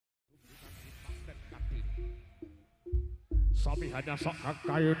Sami hanya sok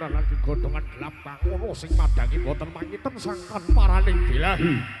kakayunan lagi godongan gelap kang ono sing madangi boten mangiten sangkan paraning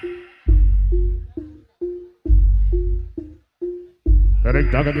bilahi. Dereng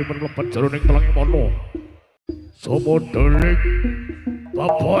dagangipun mlebet jroning telenging mono. Samodeling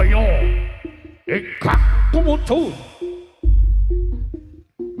babaya ingkang tumuju.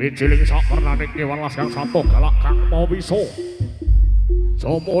 Mijiling sapernaning kewan lasgang satu galak kang mau bisa.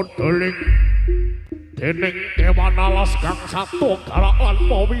 Samodeling dening kewan alas kang satu galak lan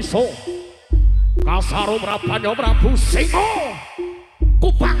mau bisa. Kasaru Prabanyo Prabu Singa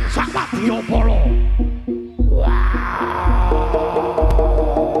Kupang Sawadyabala.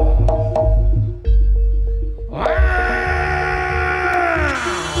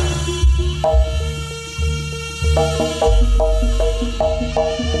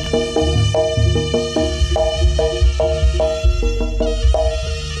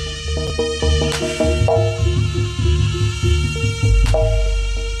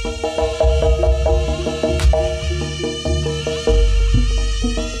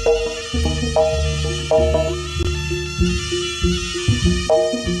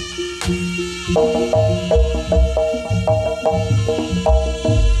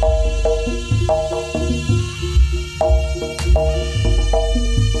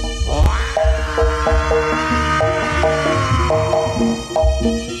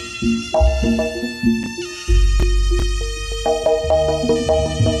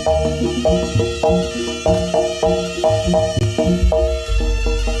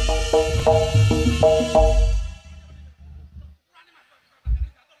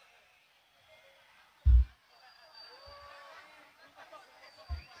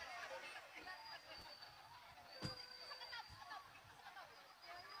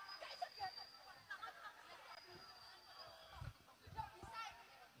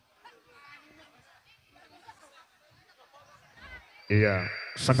 Iya,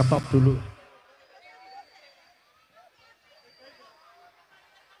 seketop dulu.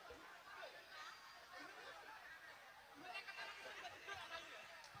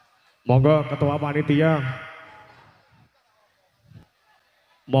 Monggo ketua panitia,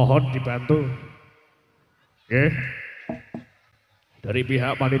 mohon dibantu. Oke, dari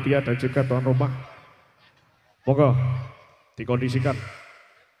pihak panitia dan juga tuan rumah, monggo dikondisikan.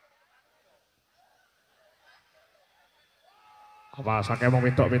 Apa sakit mau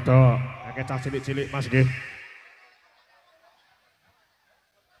mintok-mintok, kakek cah cilik-cilik mas nggih.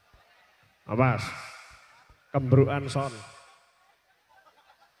 Awas, kembruan son.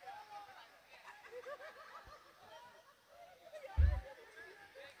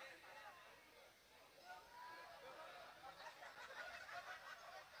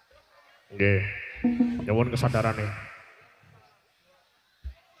 Nggih, nyuwun kesadarannya.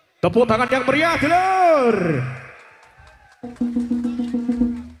 Tepuk tangan yang meriah, dulur.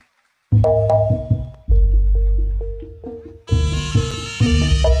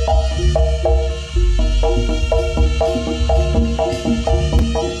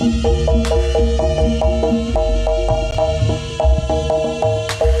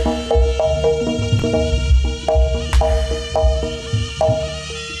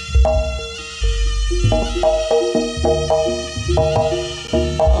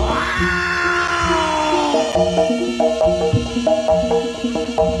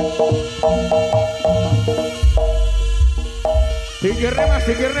 Tingkirnya mas,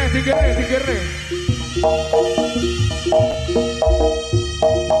 tingkirnya.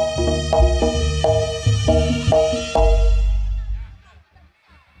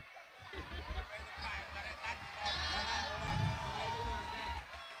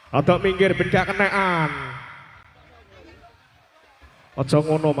 Atau minggir beda kenaan. Ojo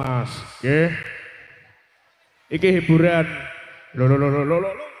ngono mas, nggih. Iki hiburan. Lo.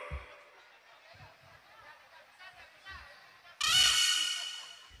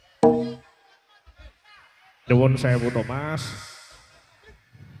 Nuwun sewu to mas.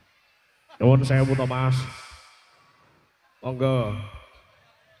 Monggo.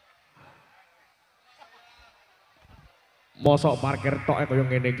 Mosok parkir tok kaya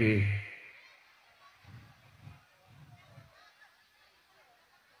ngene iki.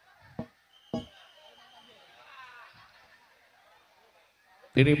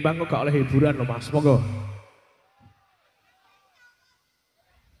 Tinimbang kok gak oleh hiburan lho mas, monggo.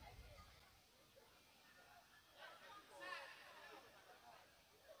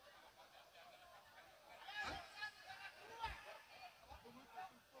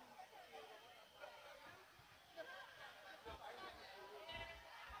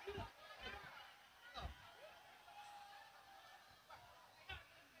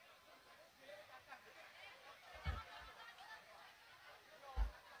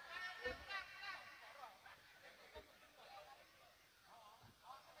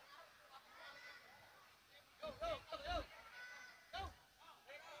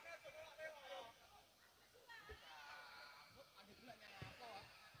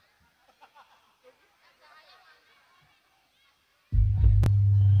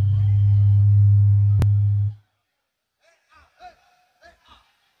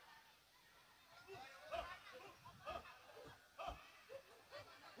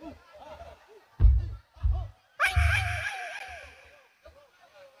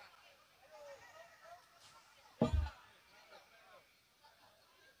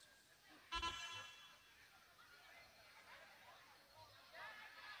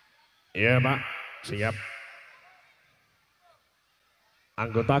 Iya Pak, siap.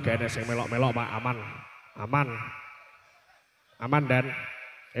 Anggota GNS yang melok-melok Pak, aman. Aman. Aman dan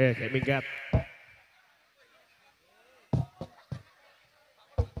kayak minggat.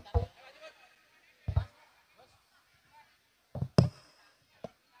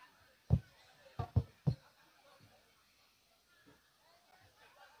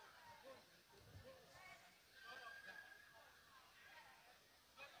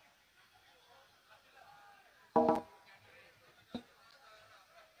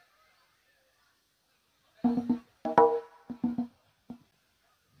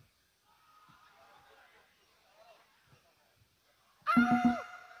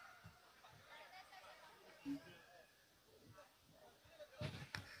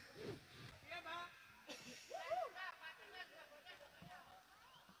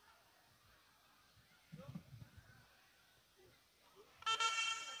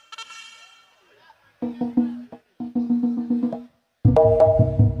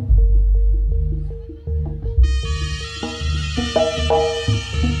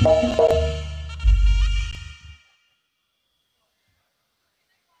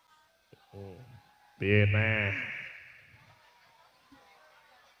 Bina.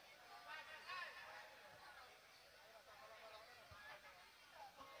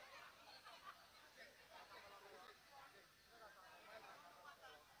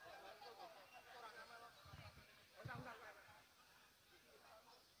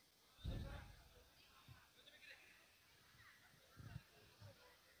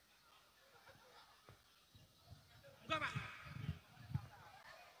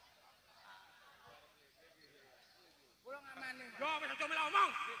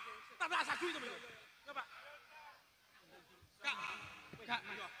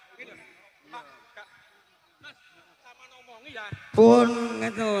 Pun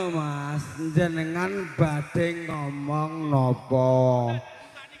ngeten lho Mas, jenengan badhe ngomong napa?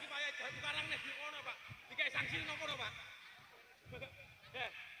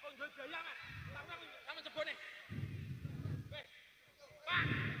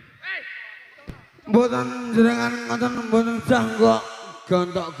 Mboten jenengan ngoten mboten sah kok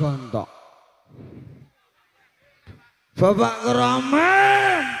gontok-gontok. Bapak Krama.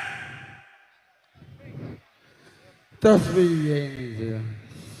 Terus piye iki?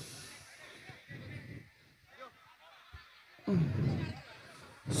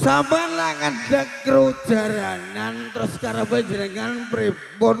 Sampeyan lak ngedek kru jaranan terus karepe jenengan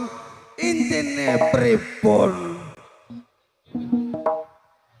pripun? Intine pripun?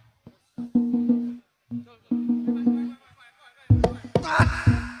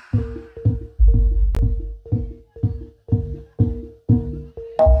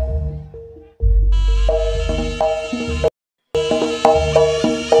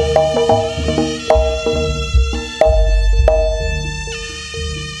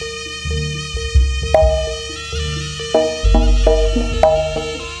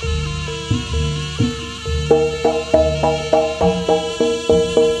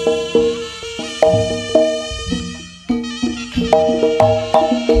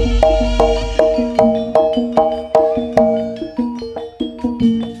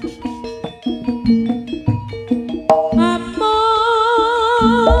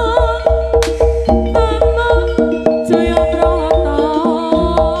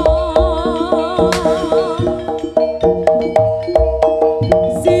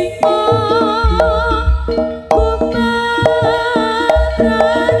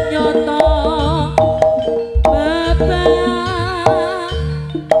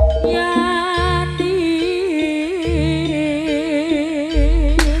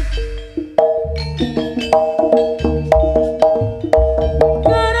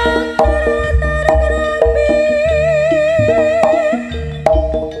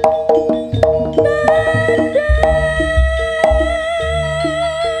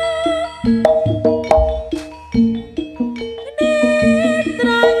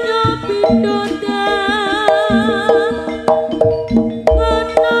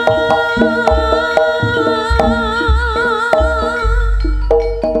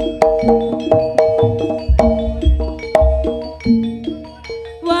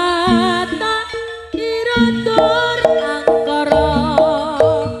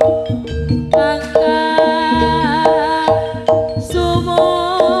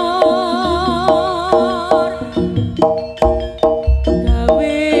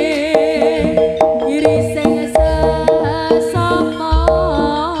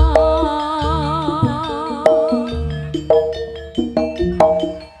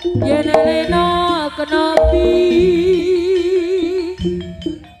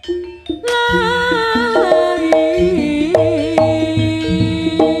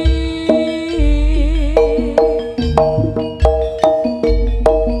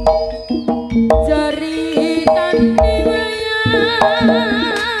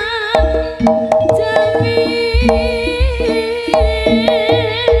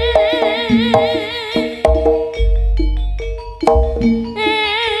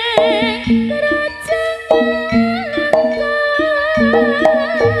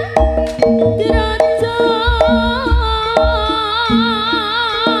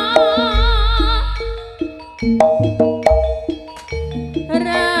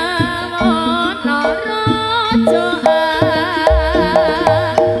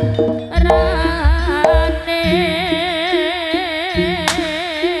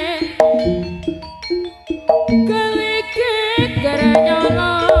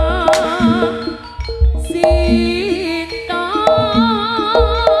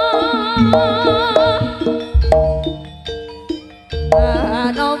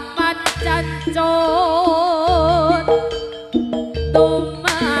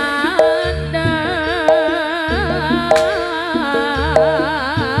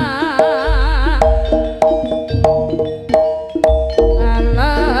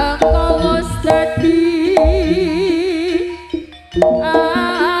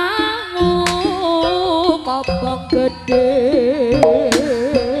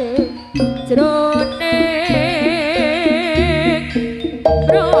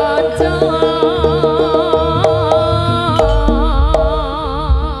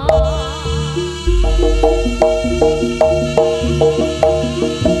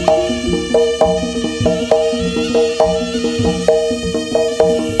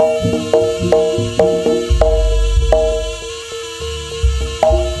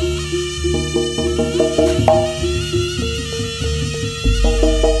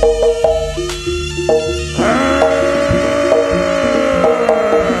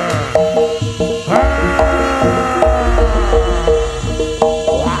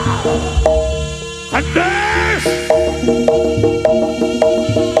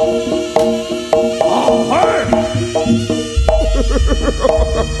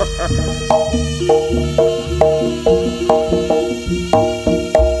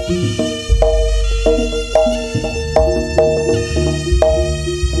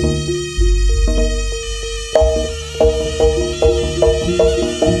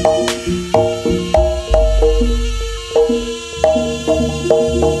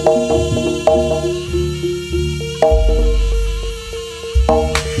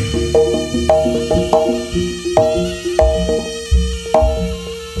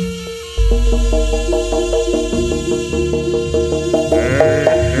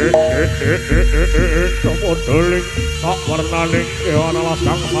 Modeling sak warnaning ana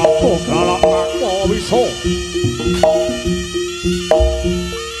lasang satu galak nang wiso.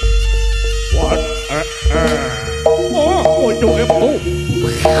 What? Oh, ojo epo.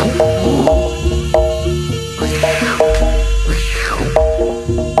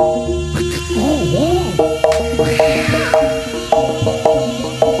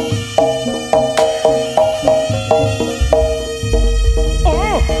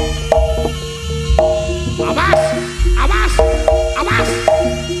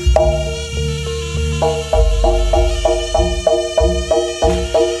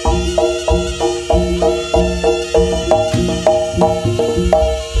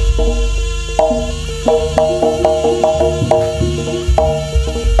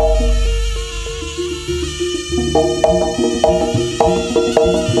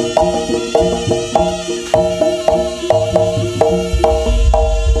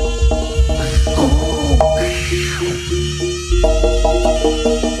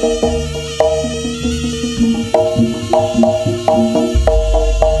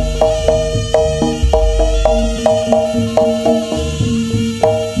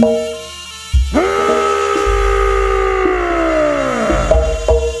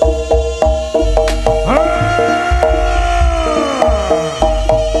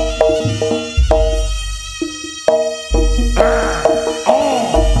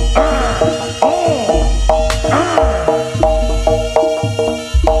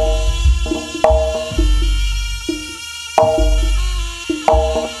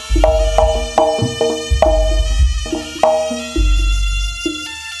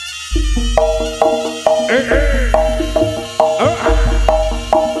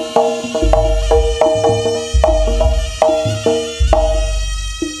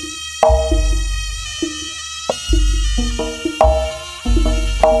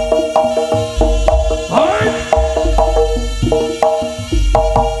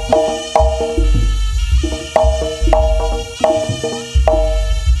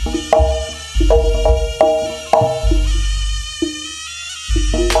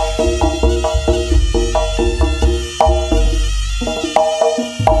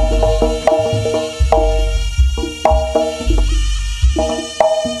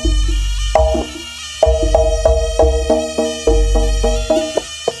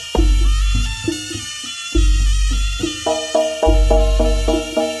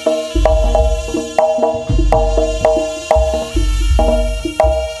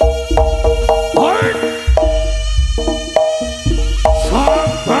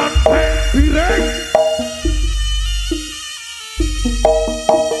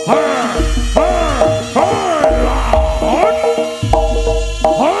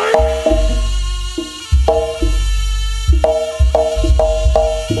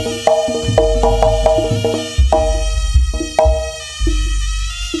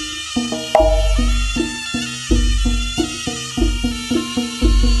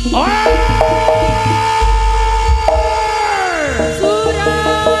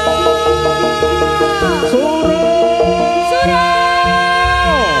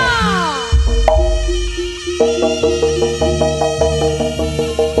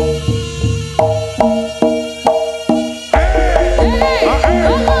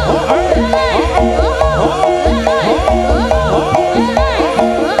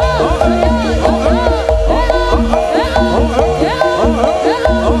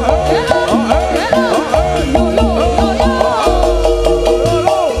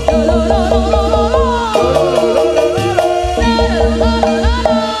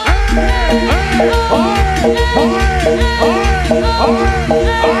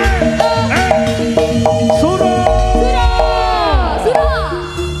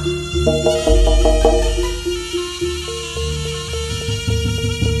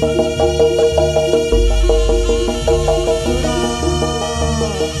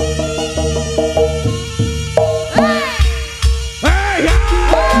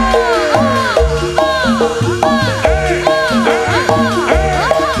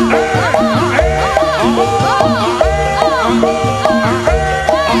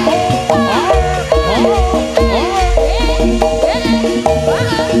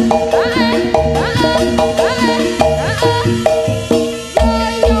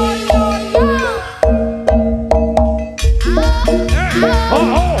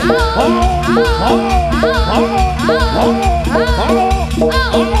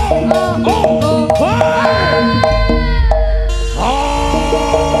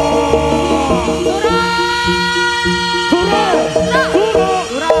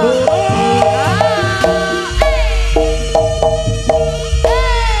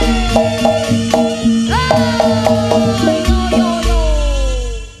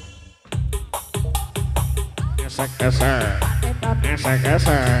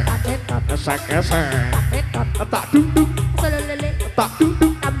 Tak duduk, tak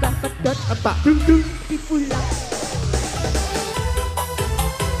duduk, tambah pedot, tak duduk. dipulang.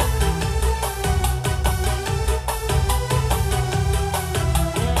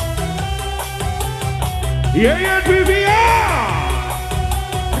 Iya Bibia.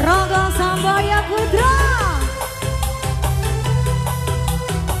 Rogo Samboyo Putro.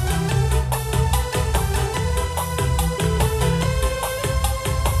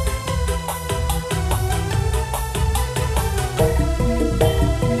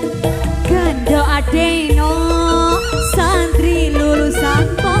 Gendo adeno santri lulusan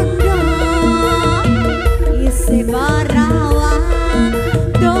pondok isi barawan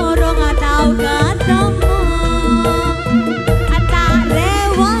dorong atau ketemu tak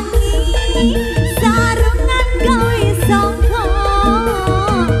rewangi sarungan gawe songko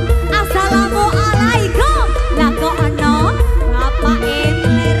assalamualaikum lako ono bapak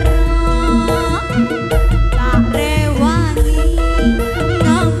emlero tak rewangi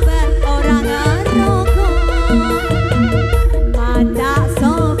ngomber orang ngerogo mata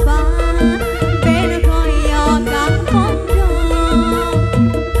sopan ben koyo kang pondok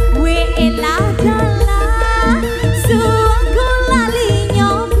we elah suangku lali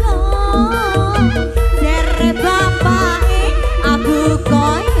nyoblo jere bapake aku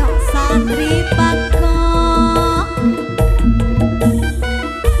koyo santri pako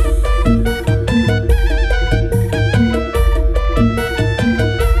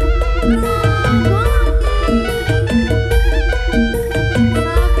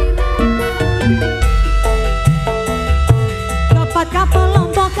dapat kapal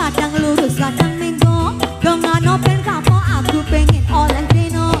lombok kadang lurus kadang minggu dongano pen kapo aku pengen oleh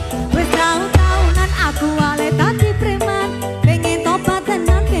dino wis taun-taunan aku wale tadi preman pengen tobat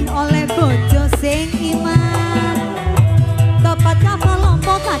tenan pen oleh bojo sing iman tobat kapal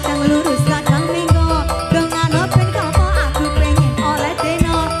lombok kadang lurus kadang minggu dongano pen kapo aku pengen oleh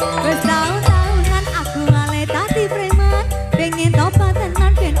dino wis taun-taunan aku wale tadi preman pengen tobat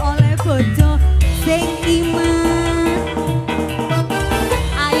tenan pen oleh bojo sing iman.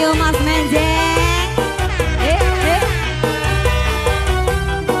 Ayo Mas Menjeng,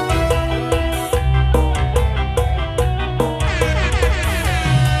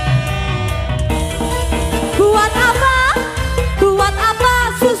 buat apa? Buat apa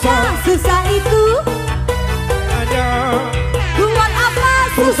susah susah itu? Buat apa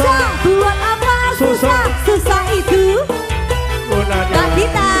susah? Buat apa susah susah itu? Gak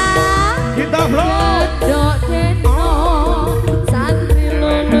kita vlog. Gedok deno santri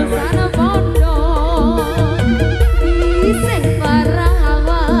lulusan pondok isih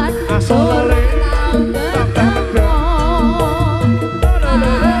parawan Asolole ketemu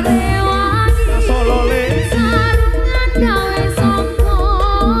rewangi Asolole sarungan gawe songko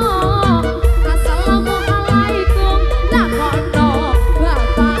assalamualaikum lakono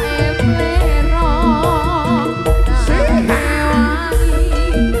bapak emlero rewangi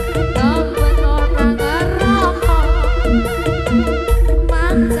dompet orang ngerokok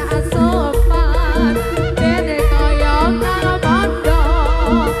mangsa sopan dede koyo karo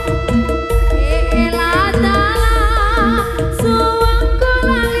pondok eladala suwangku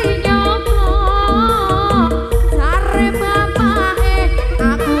lali nyopo sare bapake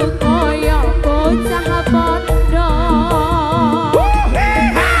aku koyo bocah pondok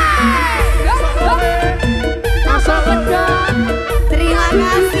apa pedot terima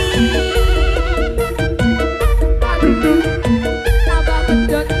kasih tambah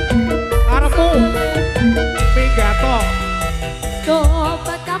pedot Karepmu minggato.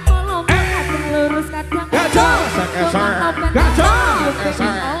 dompet kapal lombok kadang lurus kadang Gajah, gajah,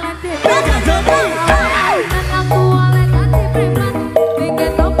 aku oleh tadi preman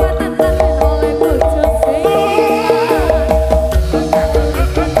pengen tobat tenan oleh bojo sing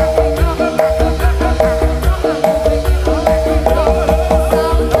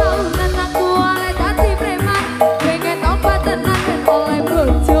taun-taunan aku oleh tadi preman pengen tobat tenan oleh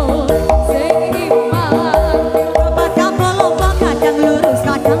bojo sing iman tobat kapal lombok kadang lurus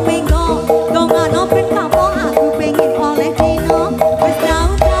kadang minggu dongano pen kapo aku pengen oleh dino wis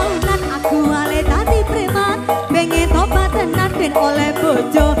taun-taunan aku oleh tadi preman pengen tobat tenan ben oleh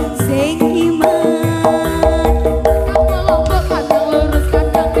bojo sing iman kapal lombok kadang lurus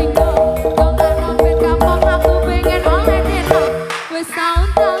kadang minggu dongano pen kapo aku pengen oleh dino wis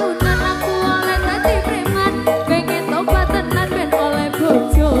taun-taunan aku oleh tadi preman pengen tobat tenan ben oleh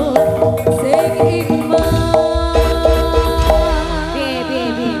bojo sing iman.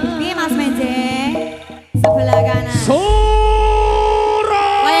 Piye Mas Menjeng sebelah kanan Suro.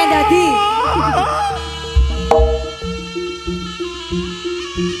 Wayang dadi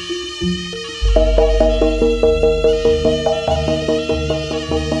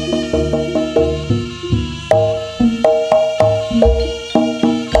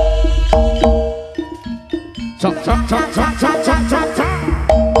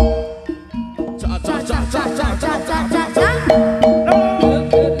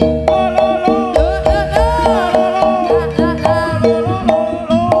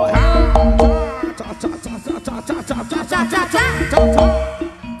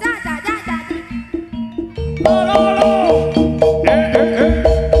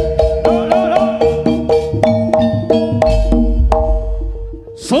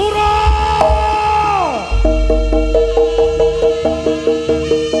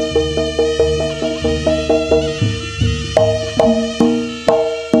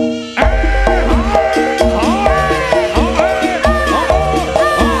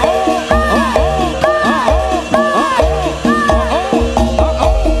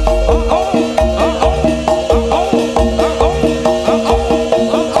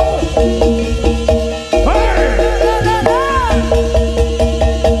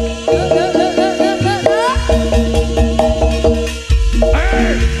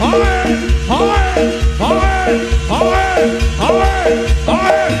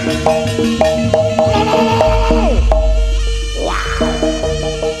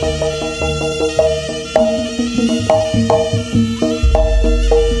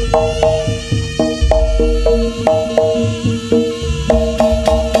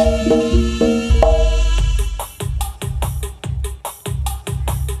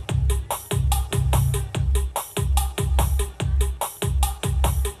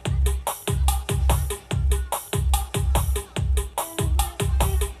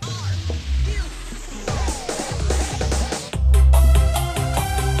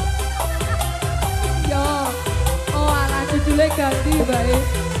ganti baik.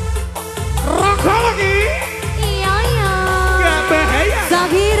 Rogo lagi. Iya iya. Gak bahaya.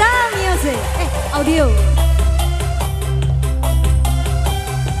 Shafira music. Audio.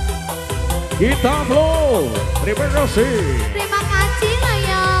 Kita flow. Terima kasih. Terima kasih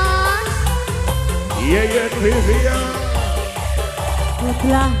Layas. Iya Vivian. Ku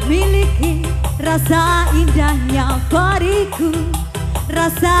telah miliki rasa indahnya bariku,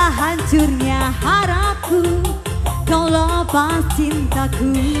 rasa hancurnya harapku, kau lepas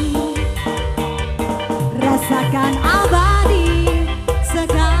cintaku. Rasakan abadi,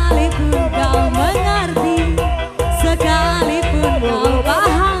 sekalipun kau mengerti, sekalipun kau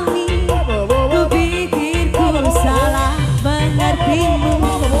pahami, ku pikir ku salah mengertimu.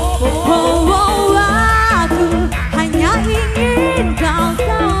 Oh, oh, aku hanya ingin kau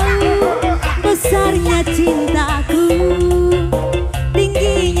tahu besarnya cintaku,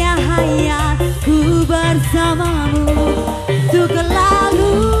 tingginya hayatku bersamamu, untuk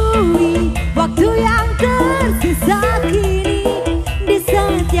lalui waktu yang tersisa kini di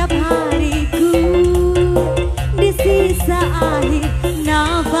setiap hariku, di sisa akhir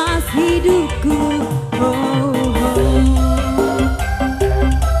nafas hidupku. Oh, oh.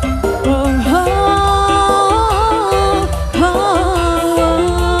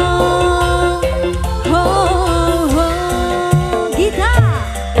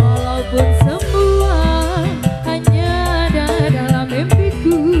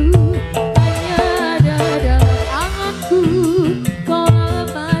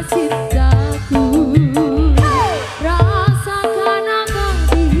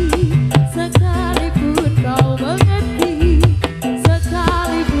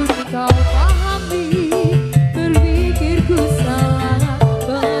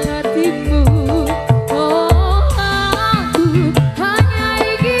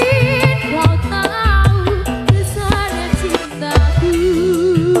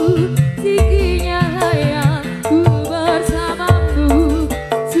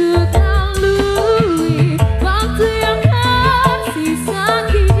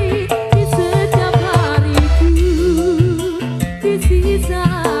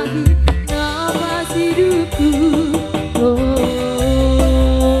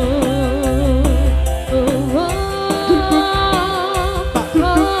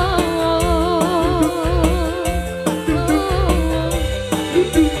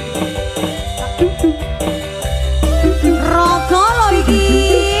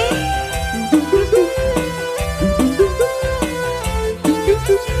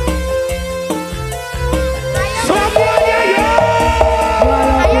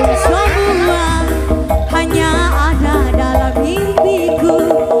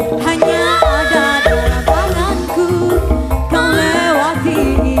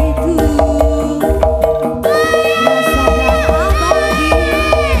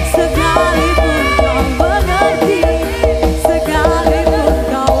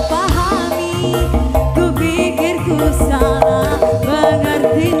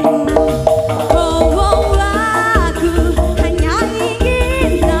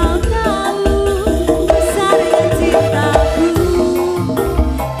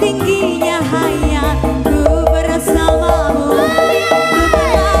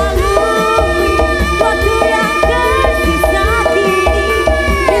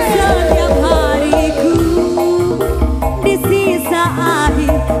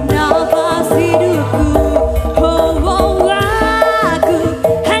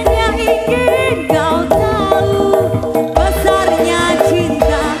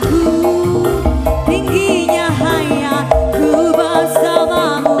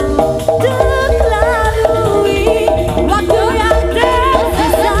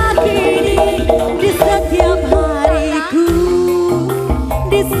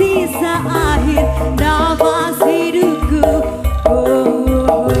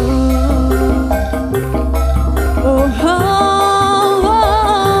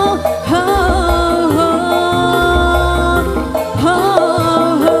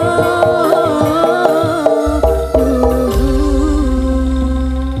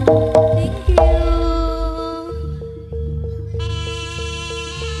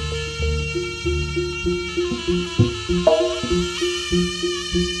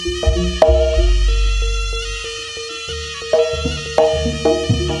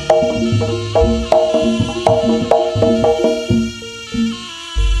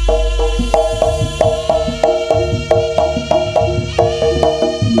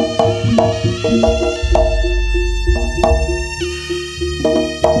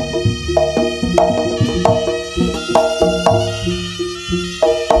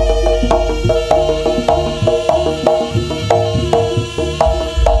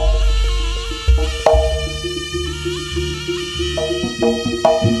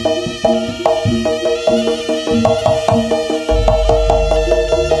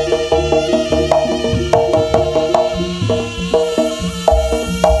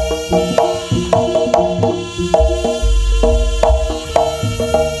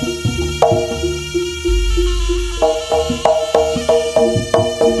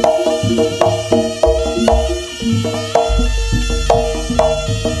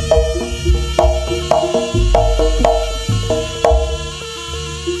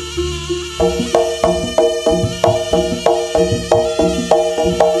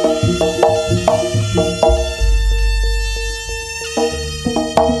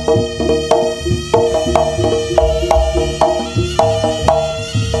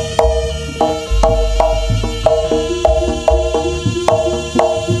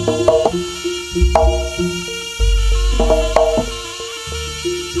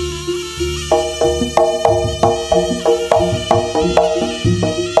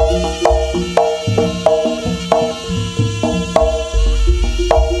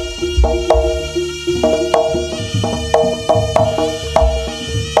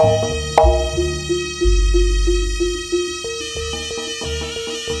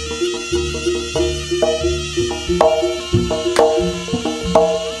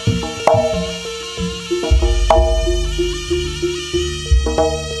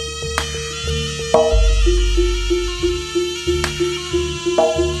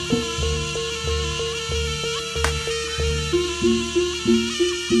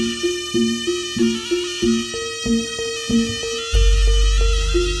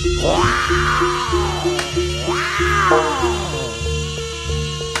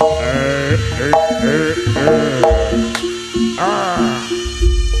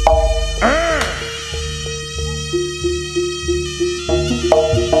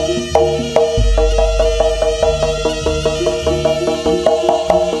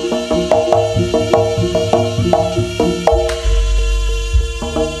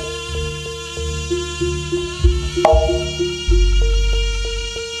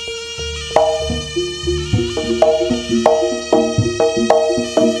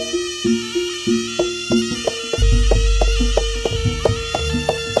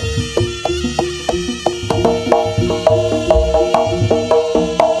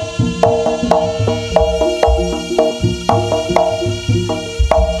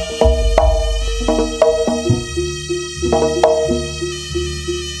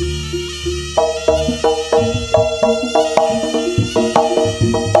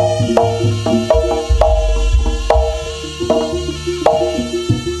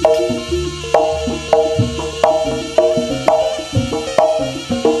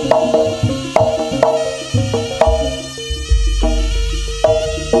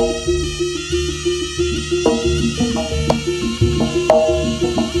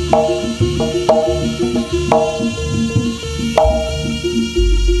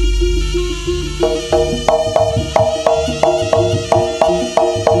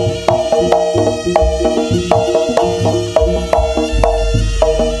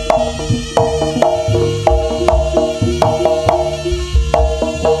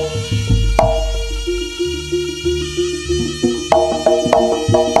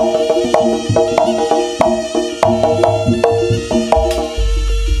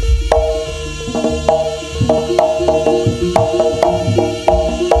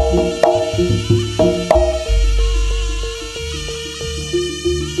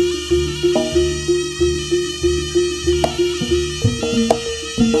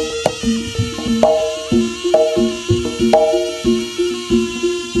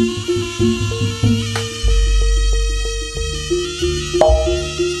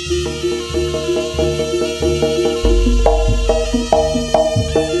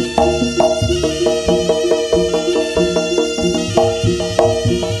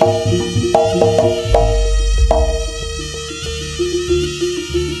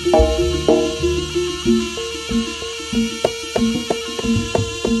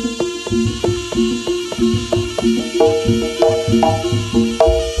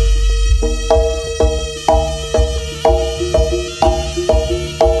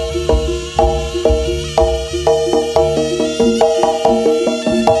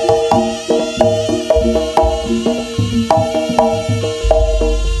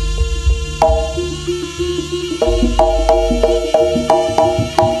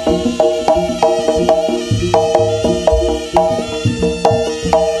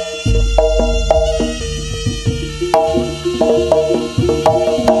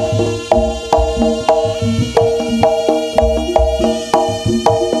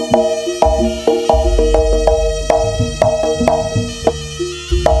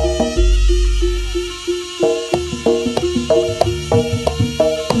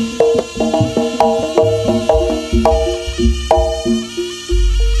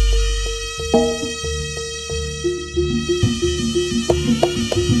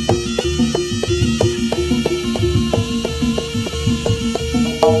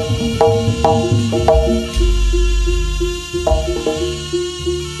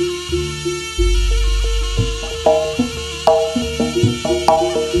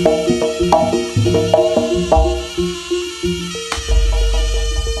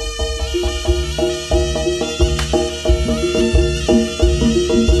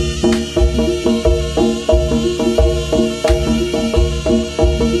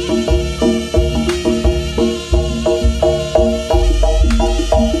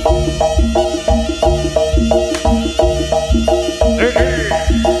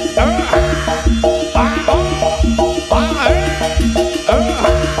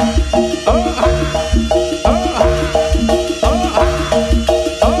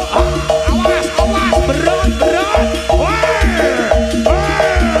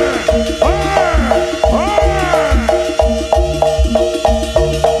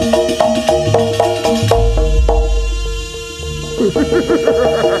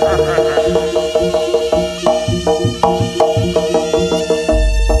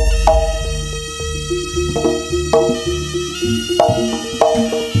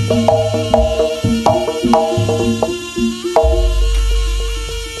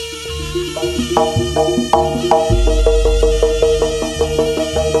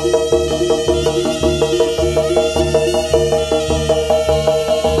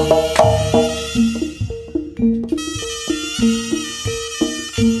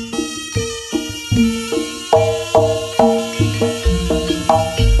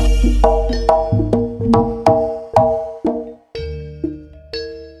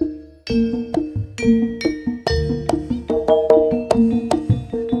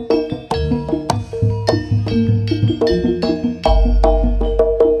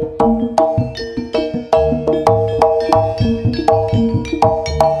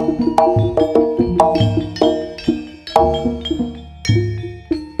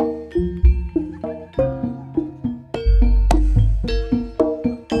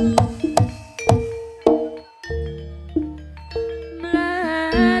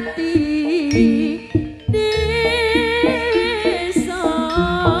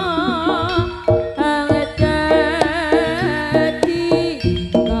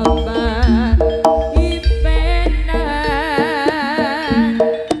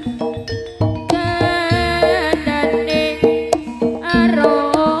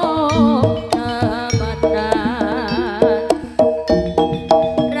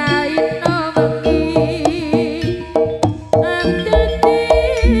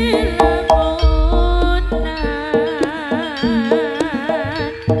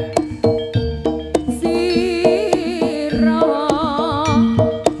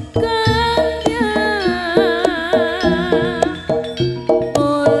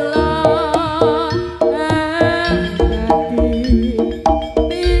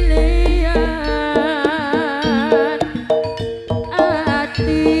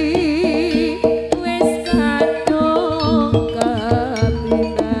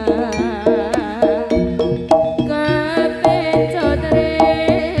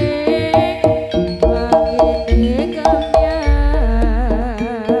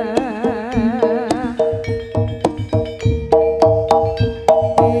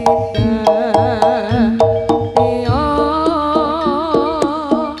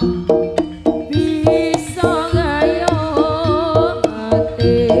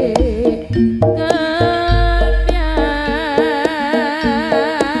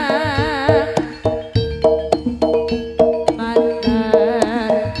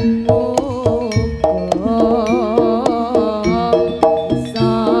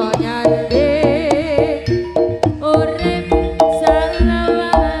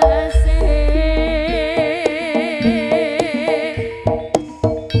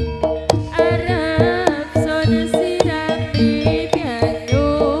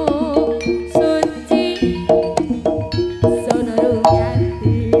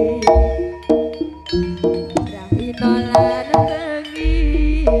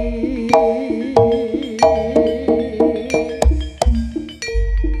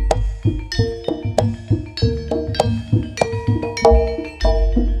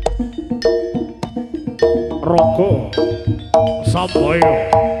 Rogo Samboyo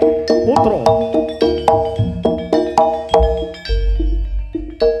Putro.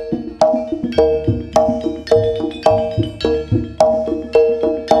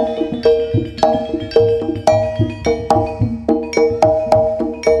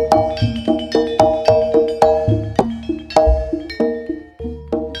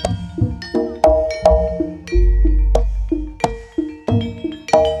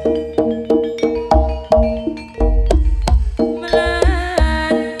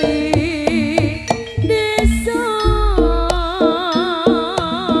 Melati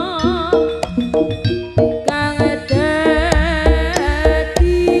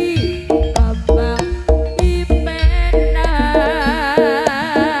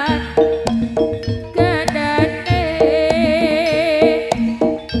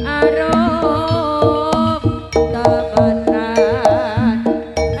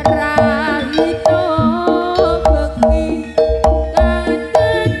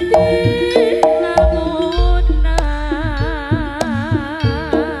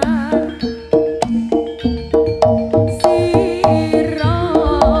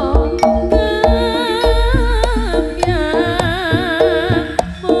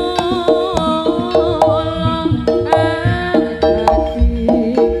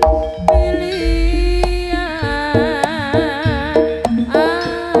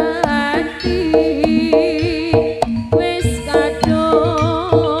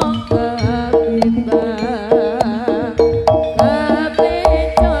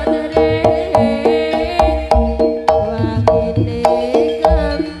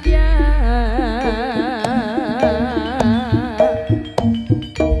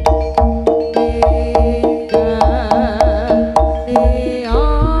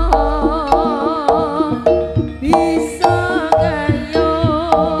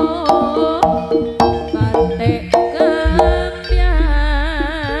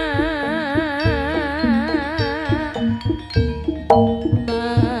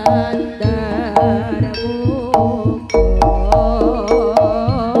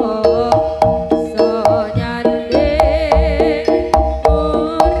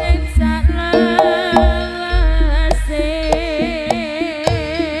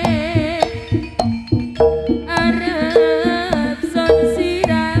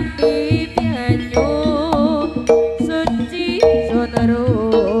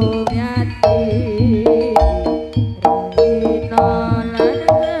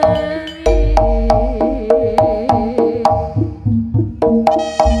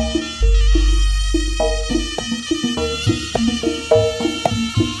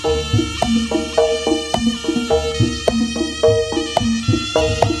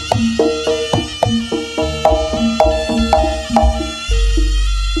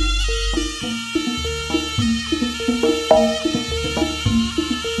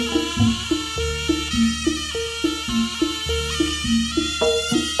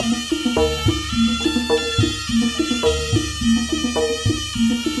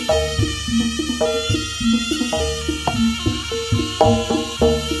Yene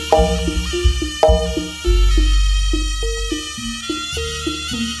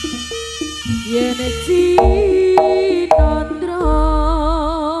Cinandra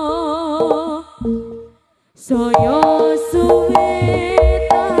saya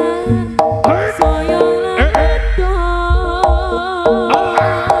suwetan saya ledok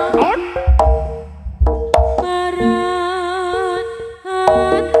maran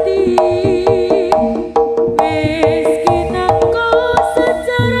hati wis kinangka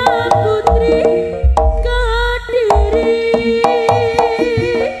sejarah putri Kediri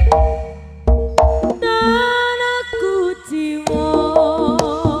tanahku jiwa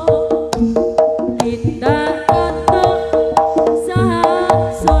lindah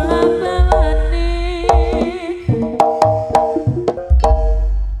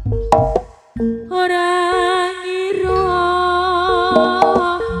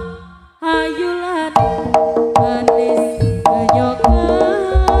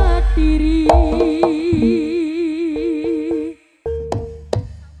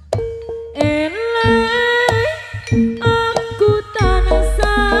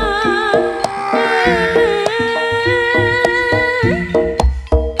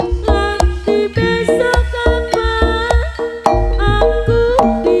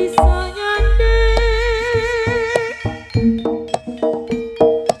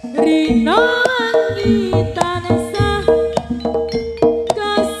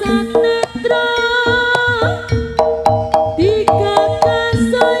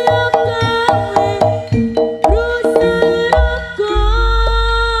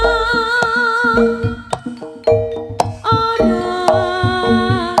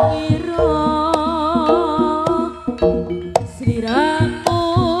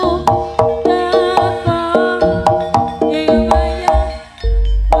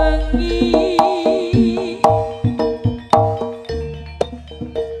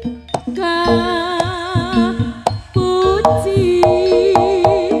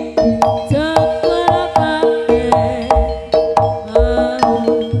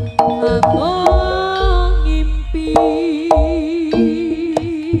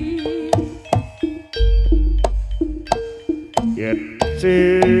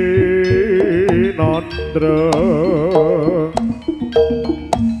Cinandra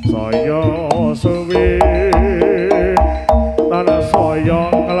saya suwi tanah saya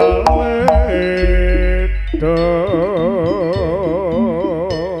ngledo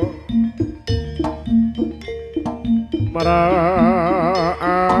merati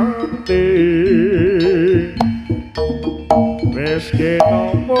wis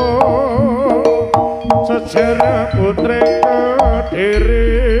kenopo sejarah putri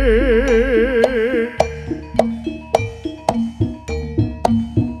Kediri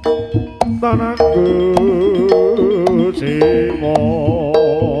tanahku jiwa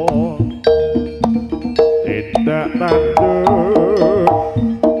tidak tanduk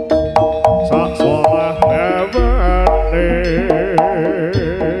sak salah gawane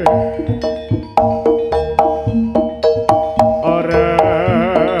ora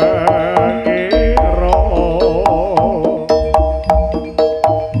kira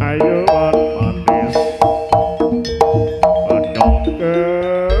ayo manis padha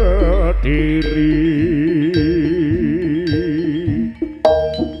Kediri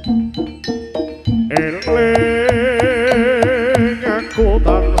eling aku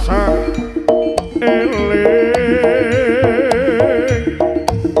tansah eling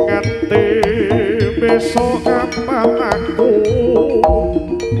nganti besok kapan aku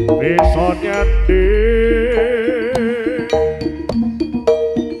bisa nyandi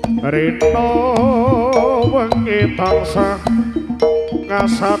rino wengi tansah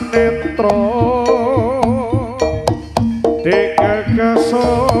ngasat netro dikekeso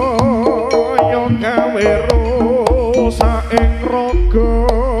yo gawe rusak ing raga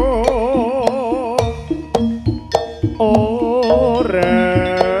ora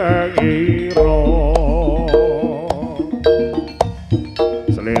ngira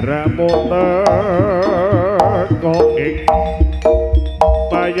sliramu teko ing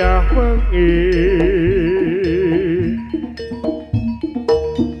payah wengi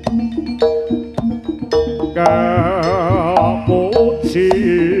kapuci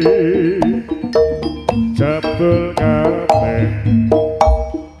jebul kabeh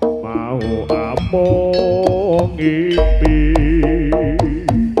mau amung ngipi